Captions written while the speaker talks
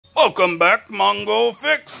Welcome back, Mongo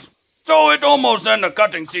Fix. So it's almost end of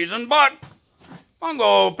cutting season, but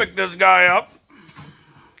Mongo picked this guy up.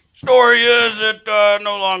 Story is it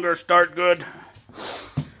no longer start good,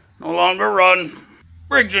 no longer run.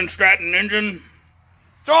 Briggs & Stratton engine.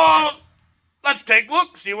 So let's take a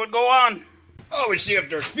look, see what go on. Oh, we see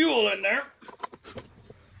if there's fuel in there.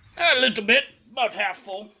 A little bit, about half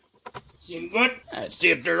full. Seem good. Let's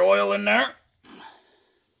see if there's oil in there.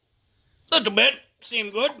 Little bit.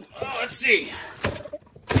 Seem good. Oh, let's see.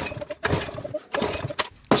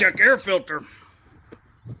 Check air filter.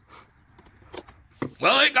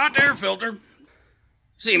 Well, it got the air filter.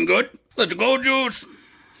 Seem good. Let's go, juice.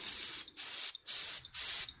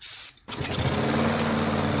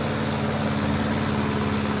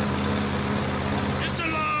 It's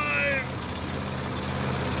alive.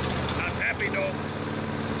 Not happy though.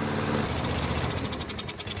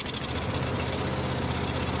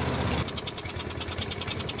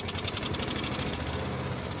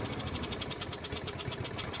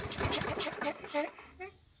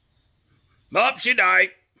 But she died.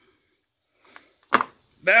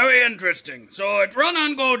 Very interesting. So it run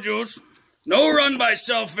on go juice. No run by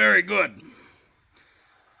self very good.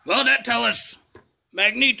 Well, that tell us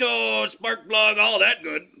magneto, spark plug, all that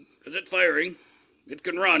good. Because it's firing. It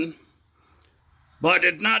can run. But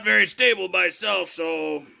it's not very stable by itself,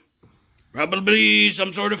 so probably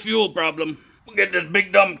some sort of fuel problem. We'll get this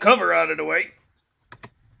big dumb cover out of the way.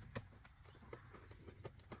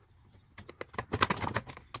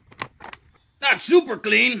 Not super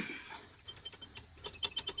clean.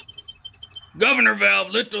 Governor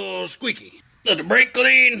valve, little squeaky. Let the brake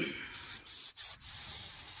clean.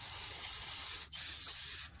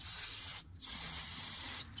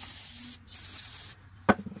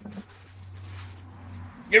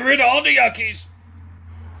 Get rid of all the yuckies.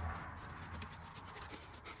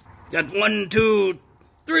 Got 1, 2,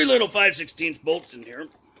 3 little 5/16 bolts in here.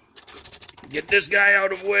 Get this guy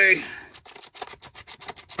out of the way.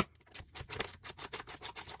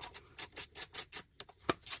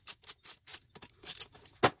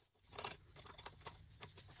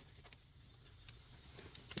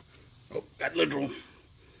 Oh, got a little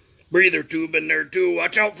breather tube in there too.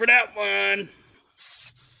 Watch out for that one.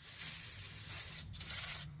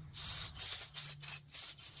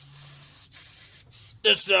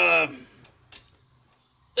 This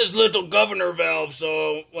little governor valve,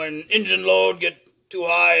 so when engine load get too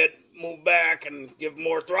high, it move back and give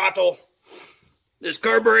more throttle. This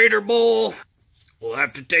carburetor bowl, we'll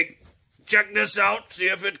have to check this out, see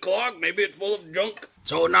if it's clogged. Maybe it's full of junk.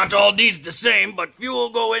 So not all these the same, but fuel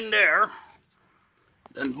go in there.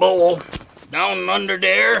 Then bowl down under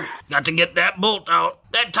there. Got to get that bolt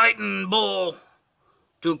out. That tighten bowl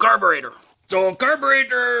to carburetor. So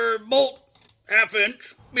carburetor bolt 1/2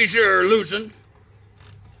 inch. Be sure loosen.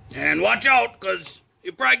 And watch out, because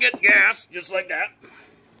you probably get gas just like that.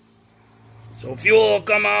 So fuel will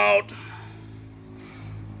come out.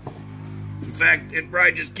 In fact, it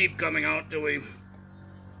probably just keep coming out till we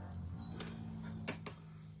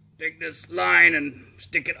take this line and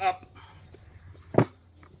stick it up.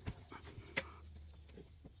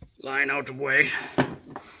 Line out of the way.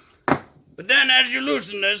 But then as you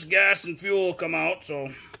loosen this, gas and fuel will come out,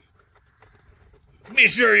 so be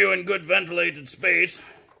sure you're in good ventilated space.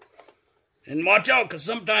 And watch out, because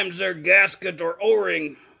sometimes there's gasket or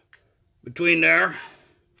O-ring between there.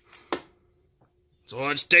 So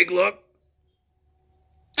let's take a look.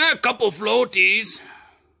 A couple floaties.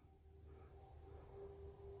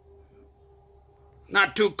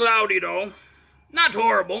 Not too cloudy though. Not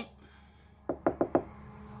horrible.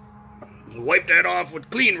 We'll wipe that off with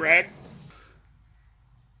clean rag.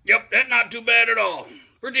 Yep, that's not too bad at all.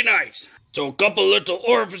 Pretty nice. So a couple little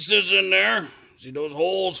orifices in there. See those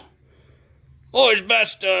holes? Always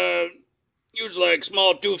best to use like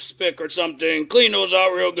small toothpick or something. Clean those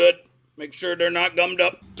out real good. Make sure they're not gummed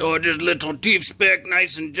up. So just little toothpick,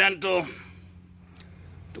 nice and gentle.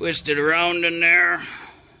 Twist it around in there.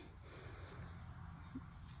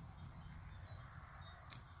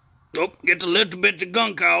 Oh, get a little bit of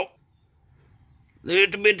gunk out.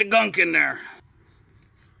 Little bit of gunk in there.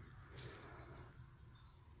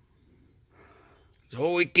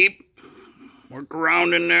 So we work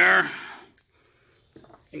around in there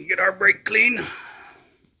and get our brake clean.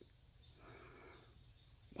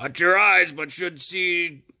 Watch your eyes, but should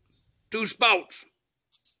see 2 spouts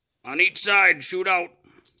on each side shoot out.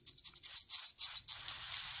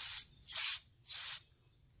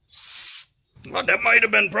 Well, that might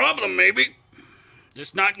have been a problem, maybe.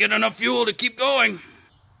 Just not get enough fuel to keep going.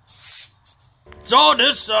 So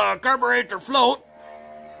this carburetor float,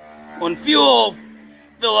 when fuel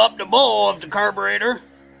fill up the bowl of the carburetor,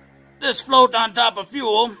 this float on top of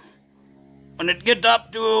fuel. When it gets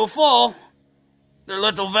up to full, the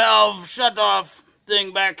little valve shut-off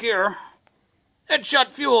thing back here, it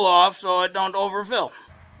shut fuel off so it don't overfill.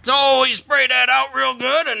 So we spray that out real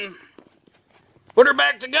good and put her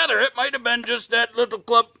back together. It might have been just that little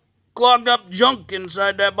clogged up junk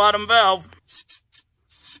inside that bottom valve.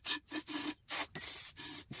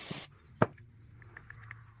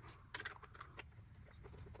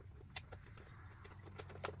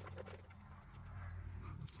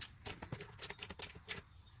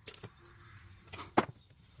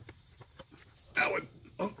 Now we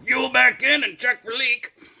hook fuel back in and check for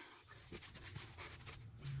leak.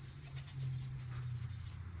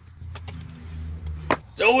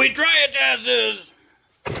 So we try it as is.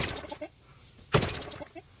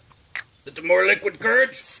 Little more liquid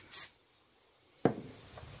courage.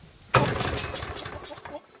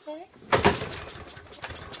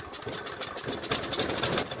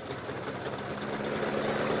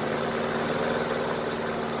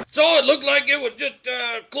 So it looked like it was just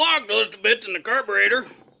clogged a little bit in the carburetor.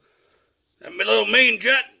 And my little main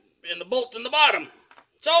jet and the bolt in the bottom.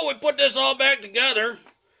 So we put this all back together.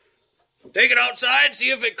 Take it outside,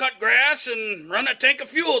 see if it cut grass, and run a tank of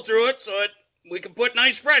fuel through it so we can put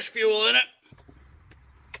nice fresh fuel in it.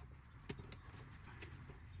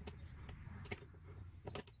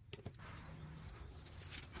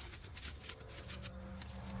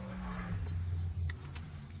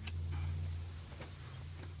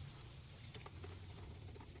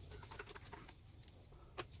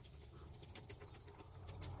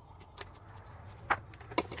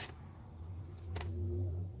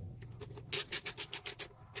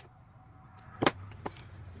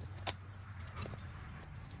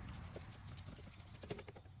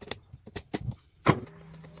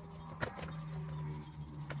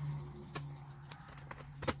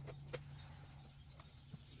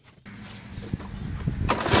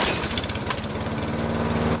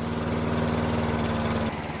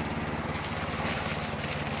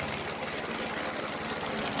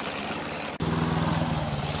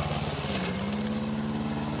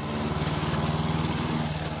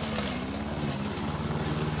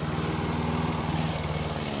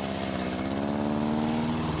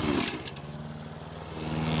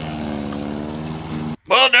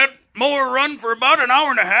 Well, that mower run for about an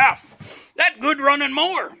hour and a half. That good running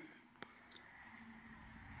mower.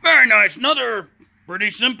 Very nice. Another pretty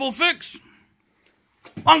simple fix.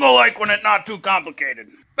 Mongo like when it's not too complicated.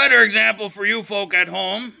 Better example for you folk at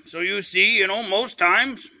home. So you see, most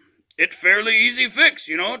times it's fairly easy fix.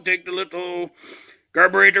 Take the little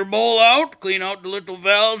carburetor bowl out, clean out the little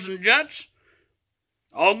valves and jets.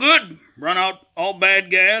 All good. Run out all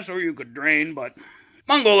bad gas, or you could drain, but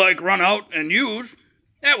Mongo like run out and use.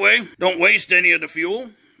 That way, don't waste any of the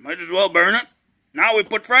fuel. Might as well burn it. Now we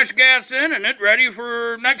put fresh gas in and it's ready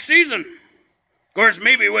for next season. Of course,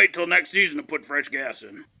 maybe wait till next season to put fresh gas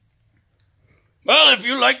in. Well, if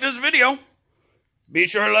you like this video, be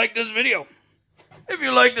sure to like this video. If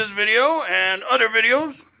you like this video and other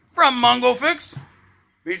videos from Mongo Fix,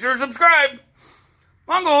 be sure to subscribe.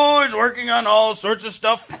 Mongo is working on all sorts of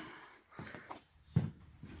stuff.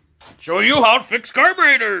 Show you how to fix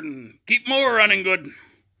carburetor and keep mower running good.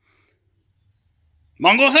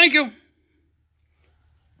 Mongo, thank you.